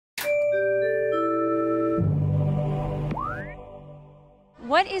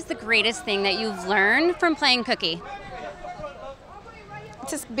What is the greatest thing that you've learned from playing Cookie?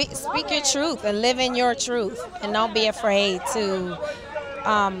 To speak your truth and live in your truth, and don't be afraid to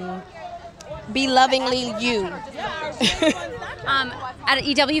be lovingly you. At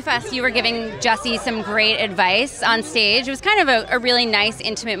EW Fest, you were giving Jessie some great advice on stage. It was kind of a really nice,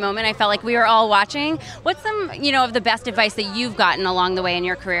 intimate moment. I felt like we were all watching. What's some, of the best advice that you've gotten along the way in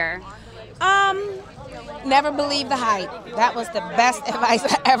your career? Never believe the hype. That was the best advice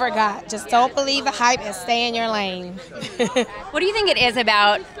I ever got. Just don't believe the hype and stay in your lane. What do you think it is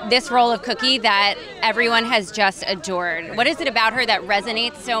about this role of Cookie that everyone has just adored? What is it about her that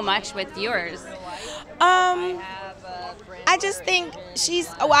resonates so much with viewers? I just think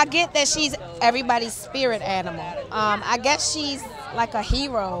I get that she's everybody's spirit animal. I guess she's like a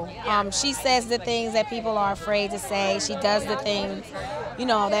hero. She says the things that people are afraid to say. She does the things,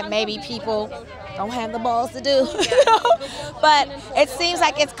 that maybe people don't have the balls to do. But it seems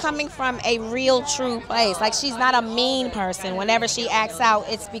like it's coming from a real, true place. Like, she's not a mean person. Whenever she acts out,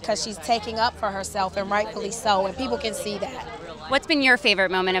 it's because she's taking up for herself, and rightfully so, and people can see that. What's been your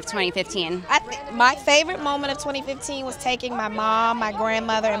favorite moment of 2015? My favorite moment of 2015 was taking my mom, my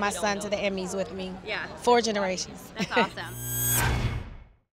grandmother, and my son to the Emmys with me. Yeah. 4 generations. That's awesome.